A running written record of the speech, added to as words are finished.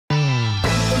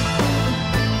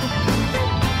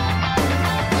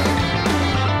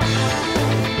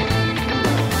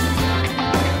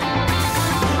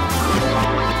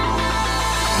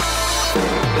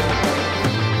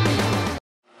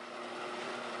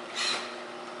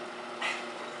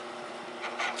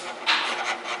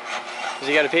Does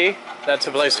he got to pee? That's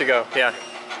the place to go, yeah.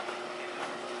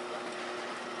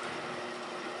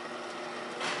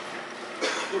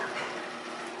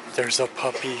 There's a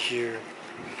puppy here.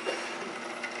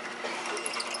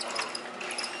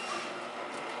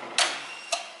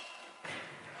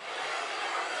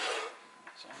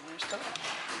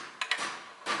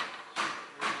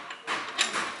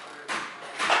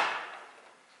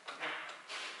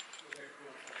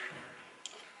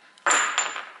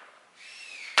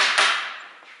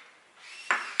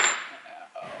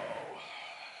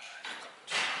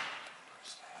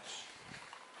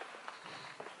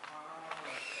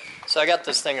 So I got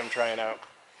this thing I'm trying out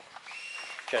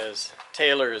because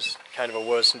Taylor's kind of a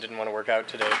wuss and didn't want to work out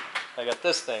today. I got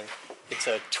this thing. It's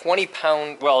a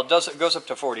 20-pound, well, it goes up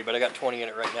to 40, but I got 20 in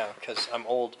it right now because I'm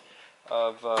old.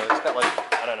 It's got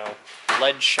like, I don't know,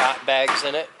 lead shot bags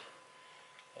in it.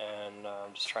 And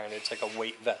I'm just trying to, it's like a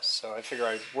weight vest. So I figure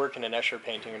I'd work in an Escher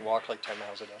painting and walk like 10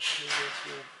 miles a day.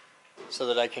 So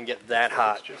that I can get that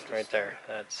hot right there.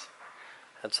 That's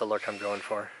the look I'm going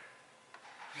for.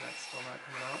 That's still not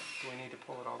coming out. Do we need to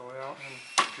pull it all the way out and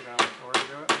get on the floor to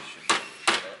do it?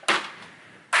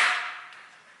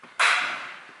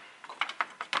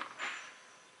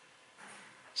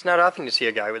 It's not often you see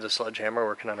a guy with a sledgehammer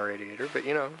working on a radiator, but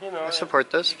you know I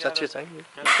support this. If that's your thing.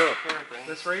 Go.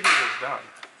 This radiator is done.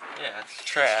 Yeah, it's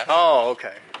trash. Oh,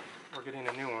 okay. We're getting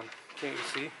a new one. Can't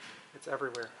you see? It's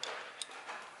everywhere.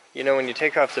 You know, when you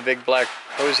take off the big black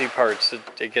hosey parts,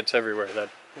 it gets everywhere.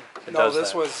 No,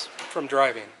 this was from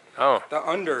driving. Oh. The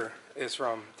under is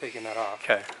from taking that off.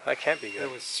 Okay, that can't be good.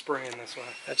 It was spraying this way.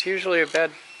 That's usually a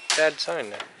bad sign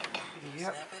there.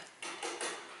 Yep.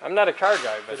 I'm not a car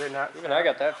guy, but not, even I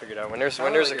got that figured out. When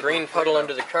there's a green puddle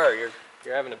under the car, you're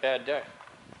having a bad day.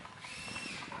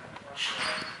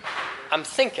 I'm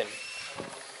thinking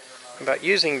about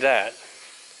using that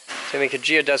to make a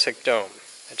geodesic dome.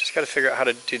 I just got to figure out how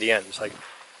to do the ends. Like,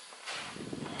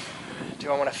 do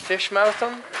I want to fish mouth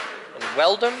them and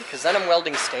weld them? Because then I'm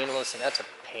welding stainless, and that's a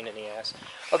pain in the ass.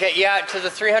 Okay, yeah, to the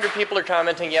 300 people are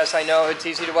commenting, yes, I know it's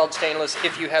easy to weld stainless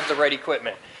if you have the right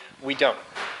equipment. We don't.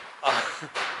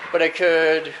 But I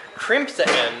could crimp the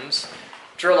ends,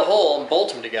 drill a hole, and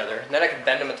bolt them together, and then I could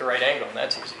bend them at the right angle, and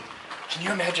that's easy. Can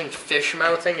you imagine fish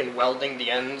mouthing and welding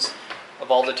the ends of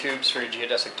all the tubes for a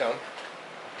geodesic dome?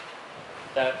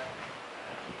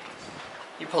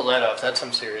 You pull that off, that's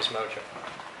some serious mojo.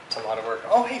 It's a lot of work.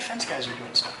 Oh, hey, fence guys are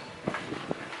doing stuff.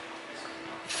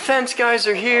 Fence guys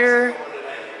are here.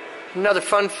 Another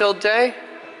fun-filled day.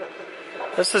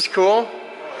 This is cool.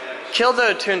 Kill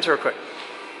the tunes real quick.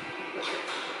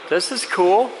 This is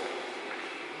cool.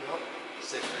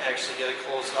 So they can actually get it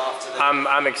closed off today.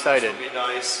 I'm excited. It'll be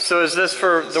nice. So is this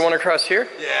for the one across here?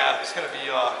 Yeah, it's going to be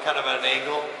kind of at an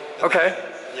angle. Okay.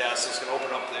 Yeah, so it's going to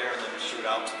open up there and then shoot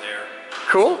out to there.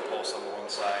 Cool. Post on the one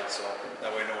side, so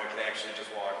that way no one can actually just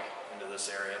walk into this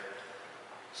area.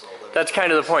 So That's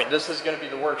kind of the point. This is going to be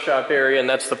the workshop area, and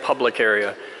that's the public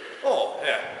area. Oh,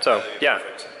 yeah. So, yeah.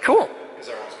 Perfect. Cool. Because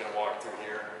everyone's going to walk through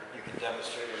here. You can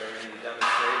demonstrate whatever you need to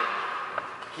demonstrate. And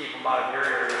keep them out of your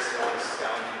area so it's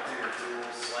down to your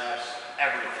tools /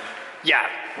 everything. Yeah,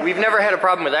 we've never had a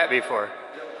problem with that before.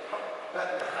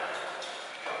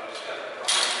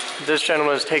 This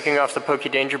gentleman is taking off the Pokey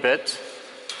Danger bits.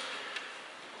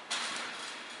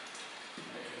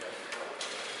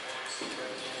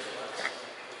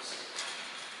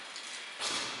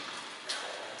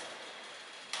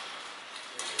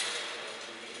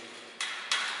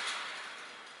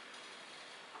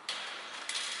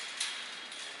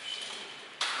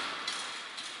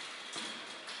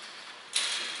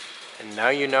 And now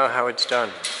you know how it's done.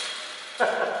 You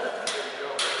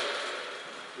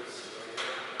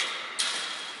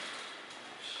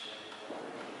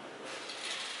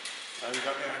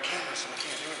got me on camera, so I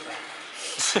can't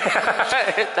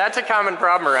do it. That's a common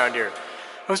problem around here.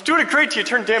 I was doing it great till you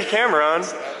turned the damn camera on.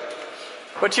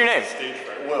 What's your name?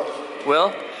 Will.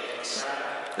 Will?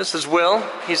 This is Will.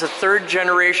 He's a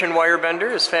third-generation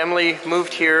wirebender. His family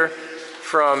moved here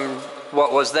from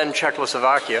what was then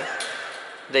Czechoslovakia.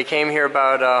 They came here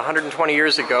about 120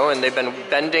 years ago, and they've been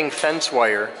bending fence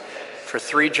wire for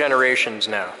 3 generations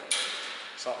now.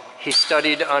 He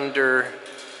studied under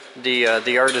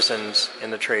the artisans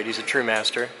in the trade. He's a true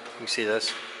master. You can see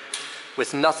this.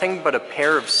 With nothing but a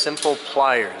pair of simple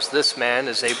pliers, this man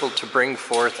is able to bring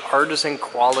forth artisan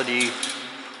quality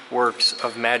works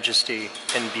of majesty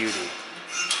and beauty.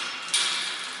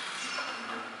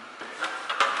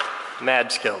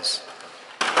 Mad skills.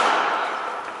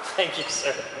 Thank you,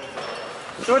 sir.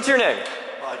 So what's your name?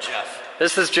 Jeff.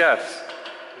 This is Jeff.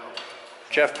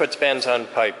 Jeff puts bands on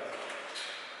pipe.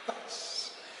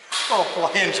 Oh,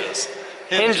 flanges.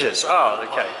 Hinges. Oh,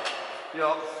 okay.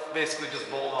 Yep. Basically just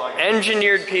bulldog.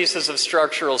 Engineered pieces of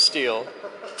structural steel.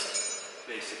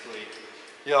 Basically.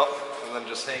 Yep. And then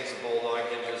just hangs the bulldog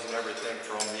hinges and everything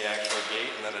from the actual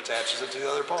gate and then attaches it to the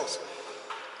other post.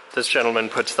 This gentleman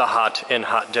puts the hot in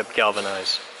hot dip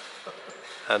galvanized.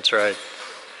 That's right.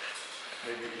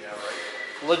 Maybe, yeah,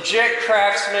 right. Legit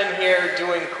craftsman here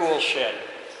doing cool shit.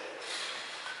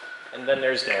 And then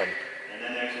there's Dan. And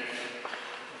then there's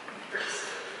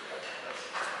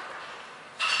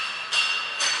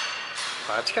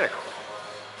Wow, that's kind of cool.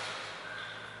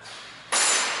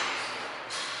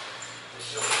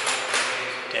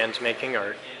 Dan's making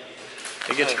art.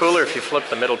 It gets cooler if you flip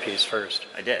the middle piece first.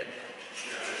 I did.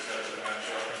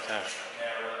 Like that.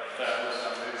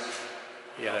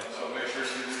 You gotta. So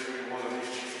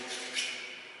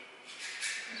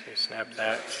you snap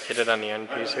that, hit it on the end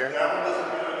piece here,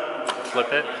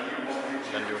 flip it,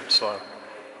 and then do it slow.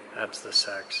 That's the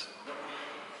sex.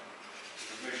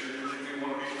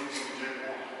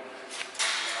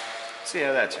 See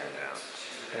how that turned out.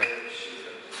 Yeah.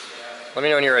 Let me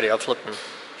know when you're ready. I'll flip them.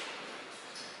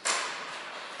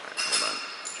 Hold on.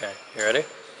 Okay, you ready?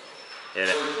 Hit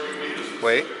it.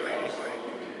 Wait.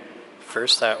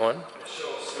 First that one.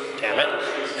 Damn it.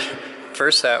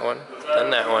 First that one, then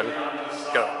that one.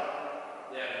 Go.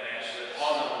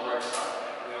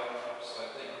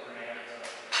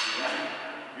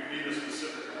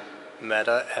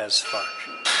 Meta as fuck.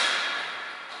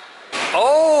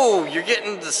 Oh, you're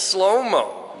getting the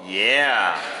slow-mo.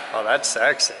 Yeah, Oh, that's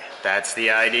sexy. that's the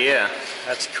idea.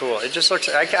 That's cool. It just looks,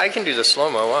 I can do the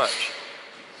slow-mo, watch.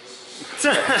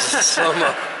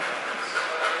 Slow-mo.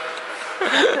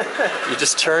 You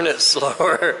just turn it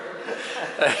slower.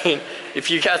 I mean,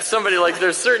 if you got somebody like,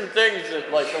 there's certain things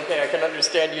that like, okay, I can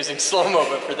understand using slow-mo,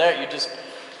 but for that you just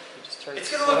turn it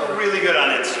It's gonna slower. look really good on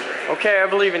Instagram. Okay, I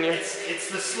believe in you. It's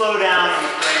the slow down and the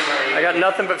frame rate. I got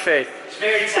nothing but faith. It's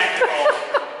very technical.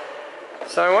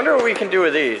 So I wonder what we can do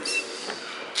with these.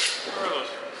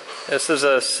 This is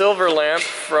a silver lamp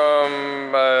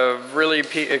from a really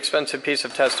expensive piece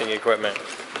of testing equipment.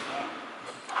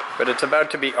 But it's about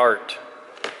to be art.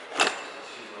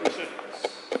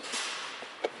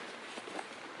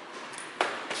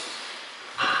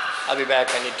 I'll be back.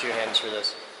 I need 2 hands for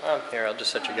this. Oh, here, I'll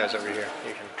just set you guys over here.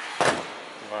 You can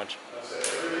watch. This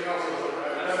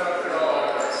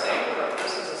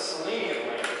is a selenium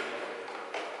lamp.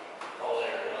 Oh,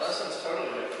 there. Well, this one's totally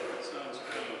different. Sounds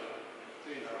good.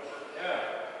 Yeah.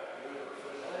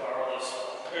 I'll borrow this.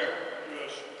 Here,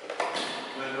 yes.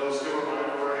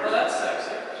 Oh, that's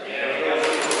sexy. Yeah.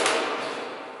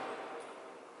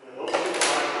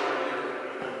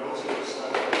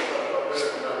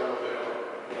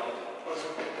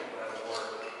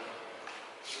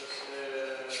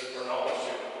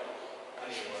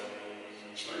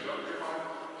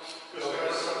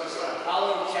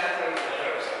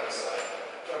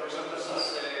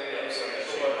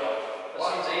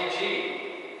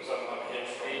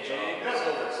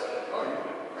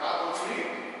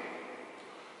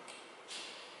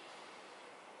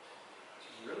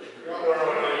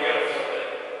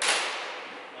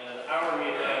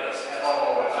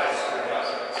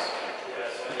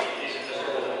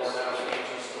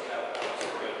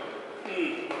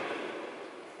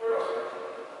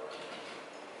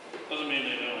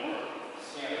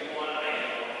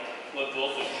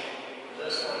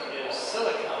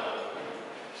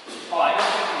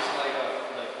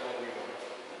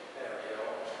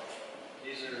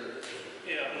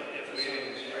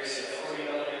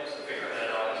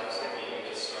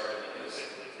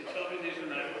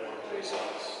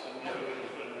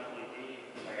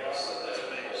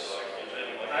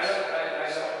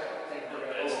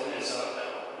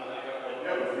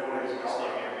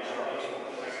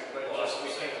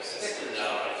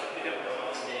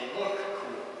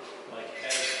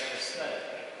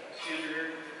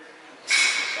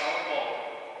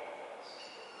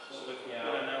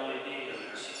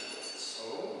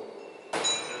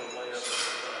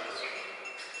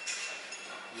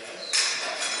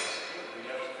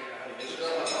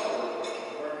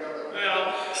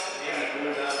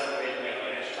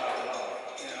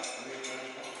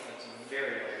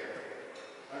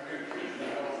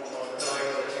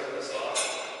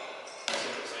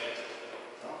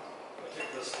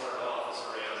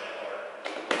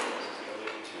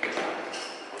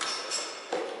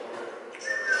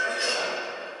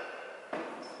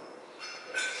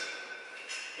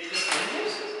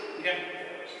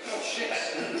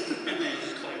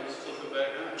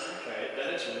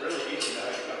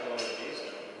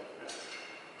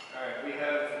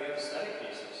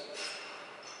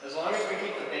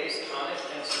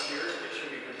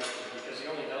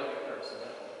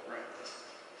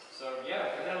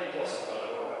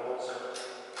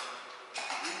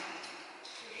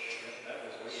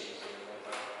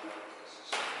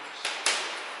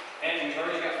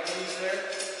 already got pins there,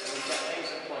 and we've got things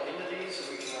that plug into these, so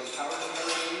we can run power to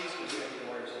these, because we have the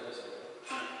wires invisible.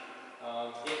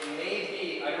 It may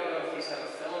be, I don't know if these have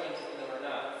a filament in them or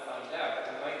not, find out.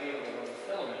 We might be able to run the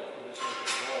filament and just make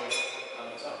it glow on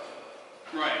its own.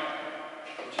 Right.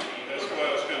 That's why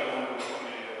I was kind of wondering what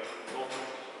the voltage.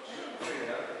 Figure it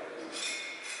out.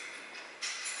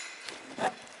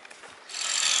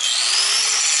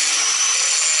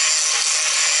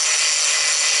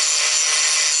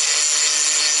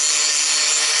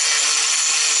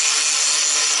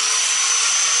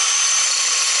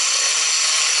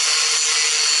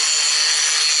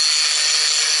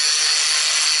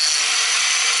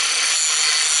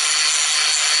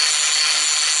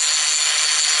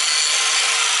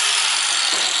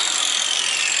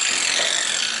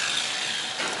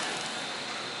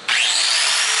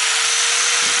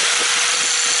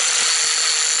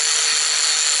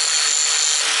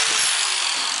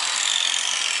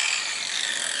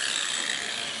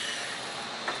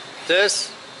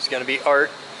 This is going to be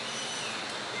art.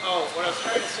 Oh, what I was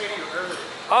trying to say to you earlier.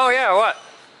 Oh yeah, what?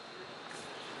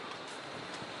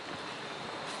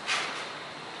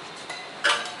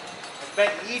 I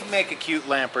bet you'd make a cute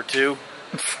lamp or two.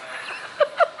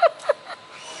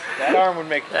 That arm would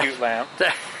make a cute lamp.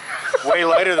 Way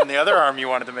lighter than the other arm you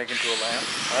wanted to make into a lamp.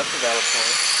 Well, that's a valid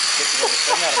point. Get the other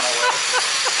thing out of my way.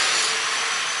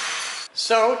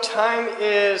 So time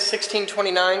is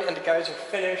 16:29 and the guys are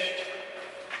finished.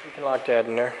 We can lock Dad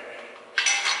in there.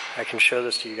 I can show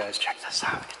this to you guys. Check this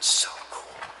out. It's so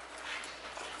cool.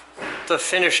 The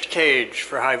finished cage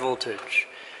for high voltage.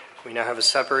 We now have a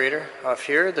separator off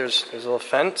here. There's a little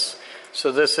fence.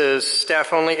 So this is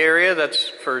staff only area. That's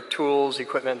for tools,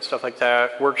 equipment, stuff like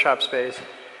that. Workshop space.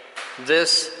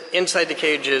 This inside the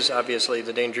cage is obviously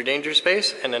the danger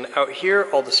space. And then out here,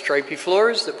 all the stripy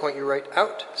floors that point you right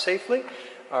out safely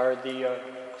are the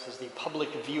this is the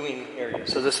public viewing area.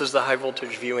 So this is the high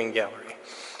voltage viewing gallery.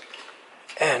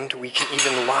 And we can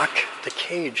even lock the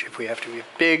cage if we have to. We have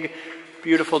big,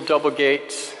 beautiful double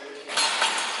gates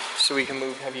so we can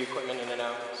move heavy equipment in and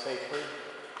out safely.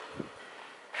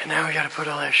 And now we gotta put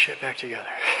all that shit back together.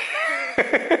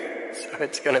 So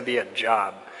it's gonna be a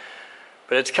job.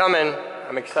 But it's coming,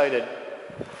 I'm excited.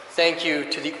 Thank you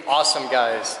to the awesome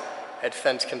guys at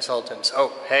Fence Consultants.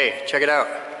 Oh, hey, check it out.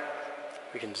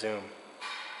 We can zoom.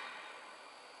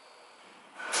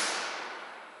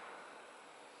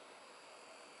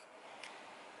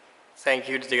 Thank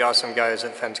you to the awesome guys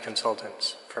at Fence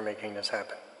Consultants for making this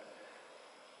happen.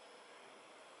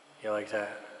 You like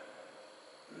that?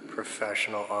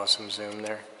 Professional, awesome zoom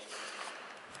there.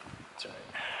 That's right.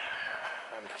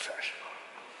 I'm professional.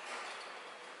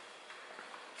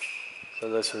 So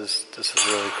this is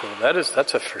really cool.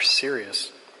 That's a for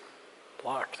serious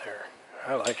block there.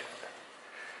 I like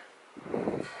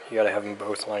it. You gotta have them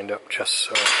both lined up just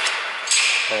so.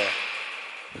 Yeah.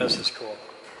 This is cool.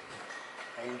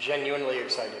 I'm genuinely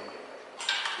excited.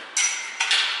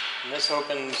 And this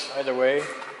opens either way.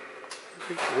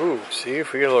 Ooh, see,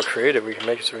 if we get a little creative, we can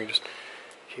make it so we can just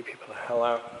keep people the hell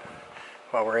out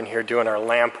while we're in here doing our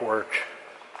lamp work.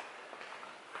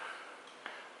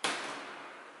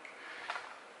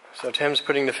 So Tim's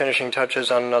putting the finishing touches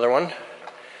on another one.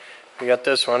 We got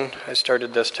this one. I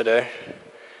started this today.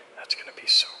 That's going to be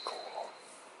so cool.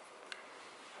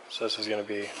 So this is going to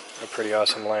be a pretty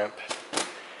awesome lamp.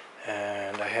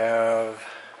 And I have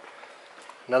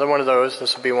another one of those.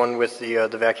 This will be one with the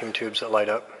vacuum tubes that light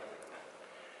up.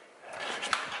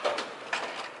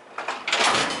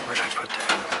 Where did I put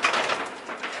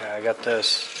that? Yeah, I got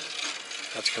this.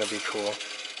 That's going to be cool.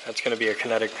 That's going to be a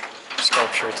kinetic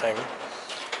sculpture thing.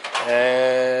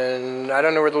 And I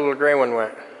don't know where the little gray one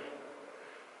went.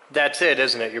 That's it,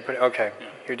 isn't it? You're putting, okay,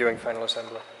 you're doing final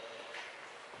assembly.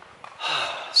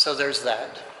 So there's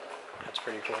that. That's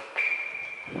pretty cool.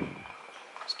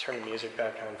 Let's turn the music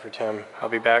back on for Tim. I'll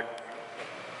be back.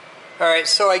 All right,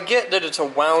 so I get that it's a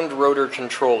wound rotor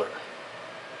controller.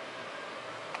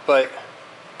 But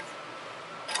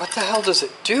what the hell does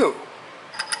it do?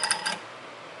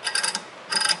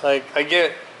 Like, I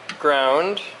get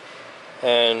ground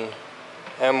and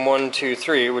M1, 2,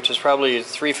 3, which is probably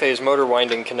three-phase motor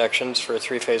winding connections for a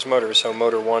three-phase motor. So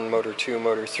motor 1, motor 2,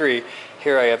 motor 3.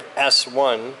 Here I have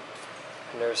S1.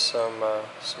 And there's some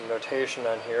notation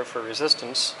on here for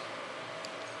resistance.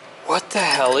 What the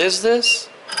hell is this?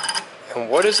 And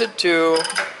what does it do?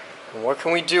 And what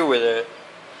can we do with it?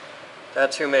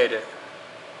 That's who made it.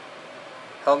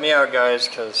 Help me out, guys,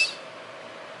 because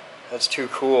that's too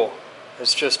cool.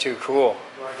 It's just too cool.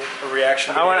 You want to get a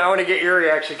reaction? I want to get your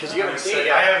reaction because you haven't seen it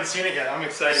yet. I haven't seen it yet. I'm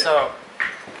excited. So,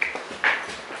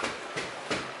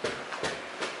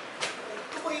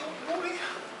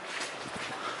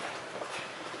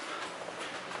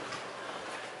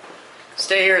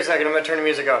 stay here a second. I'm gonna turn the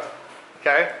music off.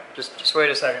 Okay? Just wait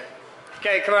a second.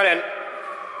 Okay, come on in.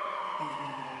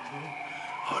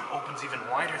 Oh, it opens even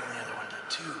wider than the other one did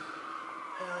too.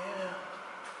 Hell yeah.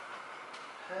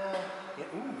 Hell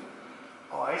yeah. Ooh.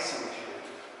 Oh, I see what you did.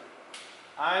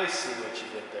 I see what you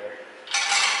did there.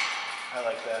 I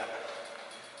like that.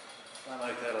 I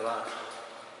like that a lot.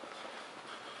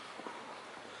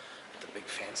 The big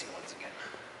fancy ones again.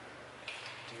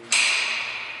 Dude,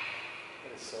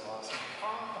 that is so awesome. Oh.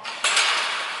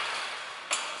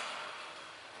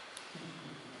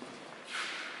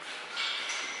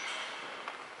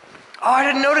 Oh, I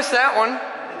didn't notice that one.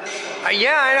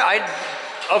 Yeah, I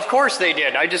of course they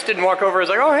did. I just didn't walk over. I was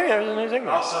like, oh, hey, there's anything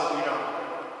there. Also,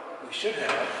 we should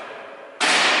have.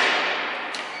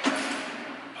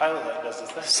 Pilot light does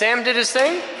his thing. Sam did his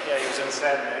thing? Yeah, he was in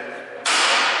Saturday.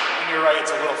 And you're right,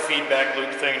 it's a little feedback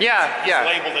loop thing. Yeah, yeah.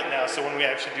 He's labeled it now, so when we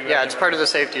actually do Yeah, it's part of the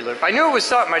safety loop. I knew it was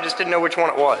something, I just didn't know which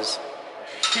one it was.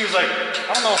 He was like,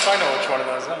 I don't know if I know which one of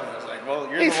those is. I was like, well,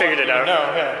 you're He the figured one it out.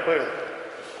 No, yeah, clearly.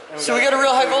 So we got a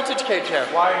real high voltage cage now.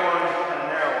 Wide one and a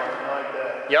narrow one, I like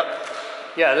that. Yep.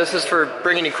 Yeah, this is for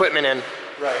bringing equipment in.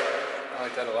 Right. I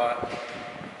like that a lot.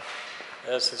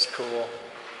 This is cool.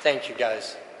 Thank you,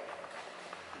 guys.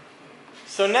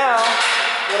 So now,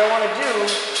 what I want to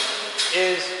do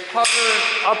is cover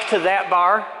up to that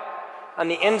bar on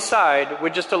the inside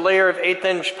with just a layer of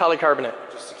 1/8" polycarbonate.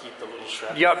 Just to keep the little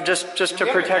shrapnel. Yep, just to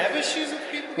We protect. have issues with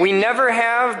people? We never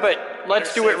have, but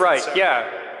let's do it right. Yeah.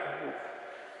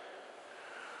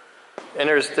 And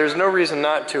there's no reason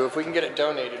not to. If we can get it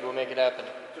donated, we'll make it happen.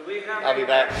 I'll be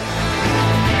back.